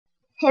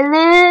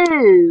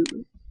Hello.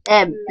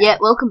 Yeah,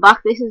 welcome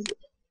back. This is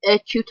a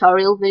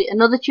tutorial video,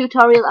 another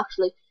tutorial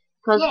actually.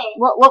 Because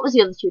what was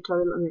the other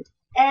tutorial I made?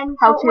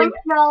 How to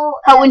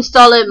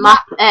install a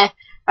map.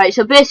 Right.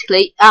 So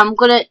basically, I'm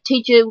gonna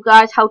teach you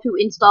guys how to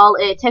install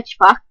a texture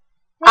pack.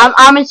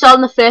 I'm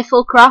installing the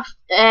Faithful Craft.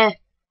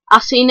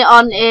 I've seen it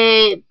on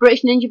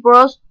British Ninja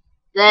Bros.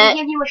 They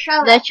give you a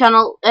shout their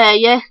channel.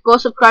 Yeah, go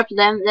subscribe to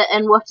them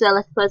and watch their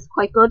Let's Plays.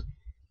 Quite good.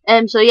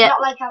 So yeah. Not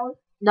like ours.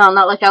 No,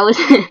 not like ours.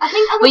 I think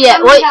but yeah,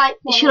 wait,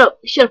 shut up,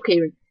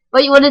 Kieran.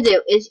 What you want to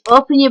do is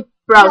open your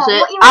browser.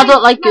 No, I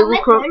don't like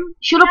Google Chrome.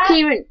 Shut up,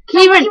 Kieran.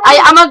 Kieran,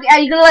 are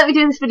you gonna let me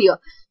do this video?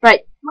 Right.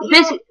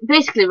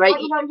 Basically, right.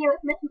 What you don't do is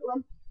listen to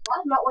them.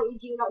 That's not what you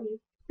do, not you.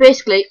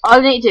 Basically, all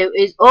you need to do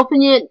is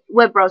open your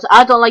web browser.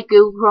 I don't like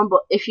Google Chrome,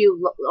 but if you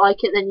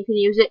like it, then you can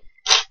use it.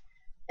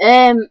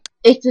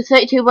 It's a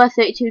 32 by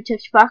 32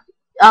 texture pack.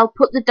 I'll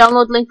put the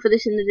download link for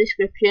this in the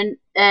description,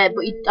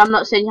 but I'm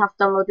not saying you have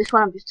to download this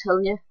one, I'm just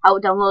telling you how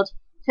to download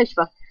texture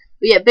pack.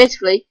 But yeah,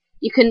 basically,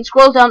 you can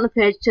scroll down the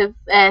page to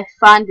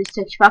find this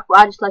texture pack, but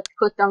I just like to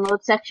click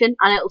download section,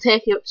 and it'll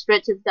take you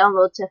straight to the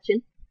download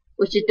section,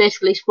 which is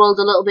basically scrolled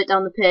a little bit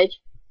down the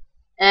page.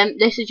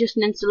 This is just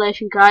an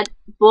installation guide,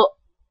 but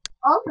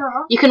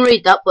you can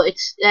read that, but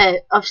it's,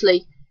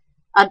 obviously,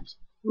 I'd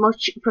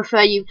much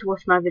prefer you to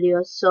watch my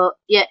videos, so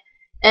yeah,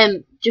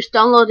 just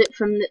download it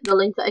from the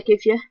link that I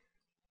give you.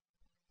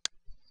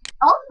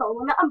 Also,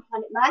 we're not on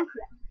Planet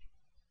Minecraft.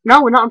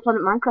 No, we're not on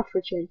Planet Minecraft for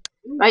a change.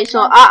 Right, so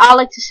I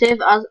like to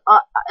save as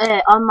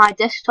on my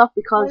desktop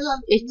because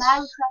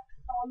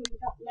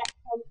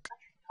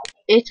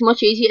it's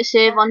much easier to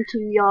save onto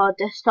your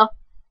desktop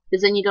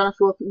because then you don't have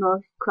to open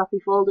those crappy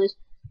folders.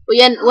 But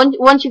yeah,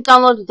 once you've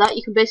downloaded that,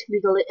 you can basically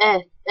delete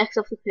X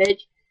off the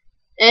page.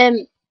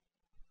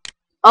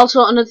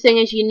 Also, another thing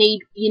is you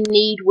need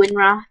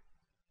WINRar.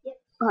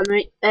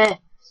 Yep.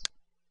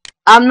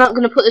 I'm not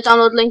going to put the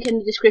download link in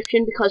the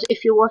description because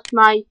if you watch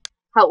my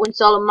how to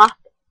install a map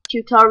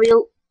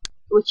tutorial,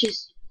 which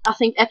is I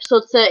think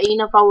episode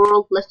 13 of our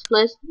old Let's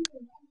Plays,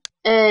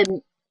 that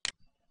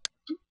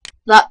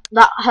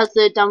has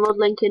the download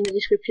link in the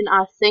description,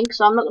 I think.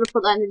 So I'm not going to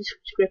put that in the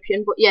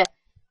description, but yeah,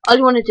 all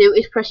you want to do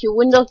is press your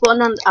Windows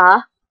button and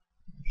R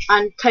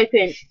and type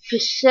in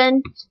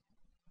 %,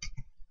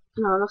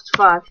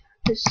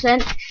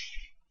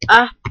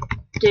 app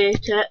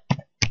data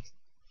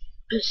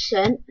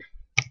 %.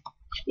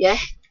 Yeah,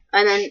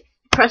 and then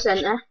press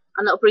enter,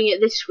 and it'll bring you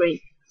to this screen.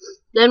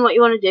 Then what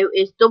you want to do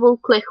is double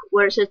click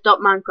where it says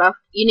 .minecraft.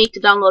 You need to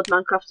download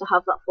Minecraft to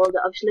have that folder,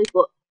 obviously,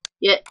 but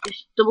yeah,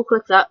 just double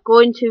click that. Go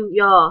into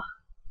your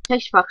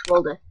texture packs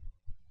folder,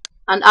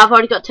 and I've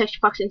already got texture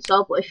packs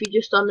installed. But if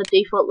you're just on the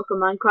default look of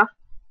Minecraft,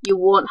 you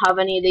won't have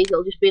any of these.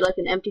 It'll just be like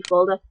an empty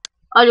folder.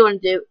 All you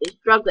want to do is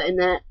drag that in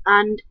there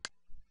and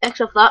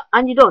X off that,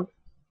 and you're done.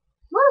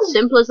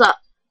 Simple as that.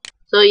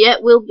 So yeah,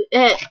 we'll be,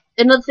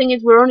 another thing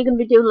is we're only going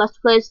to be doing Let's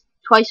Plays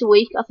twice a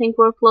week. I think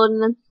we're uploading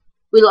them.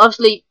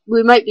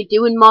 We might be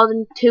doing more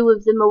than 2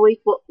 of them a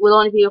week, but we'll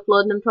only be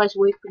uploading them twice a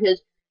week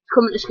because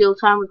coming to school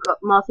time we've got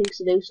more things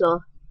to do. So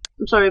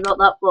I'm sorry about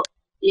that, but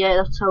yeah,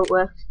 that's how it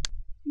works.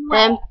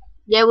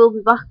 Yeah, we'll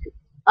be back.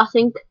 I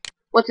think.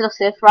 What did I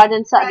say? Friday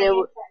and Saturday.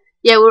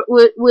 Yeah,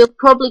 we're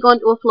probably going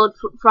to upload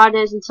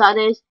Fridays and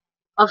Saturdays.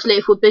 Obviously,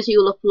 if we're busy,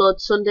 we'll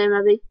upload Sunday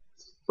maybe.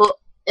 But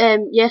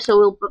yeah, so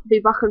we'll be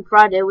back on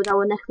Friday with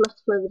our next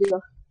Let's Play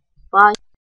video. Bye.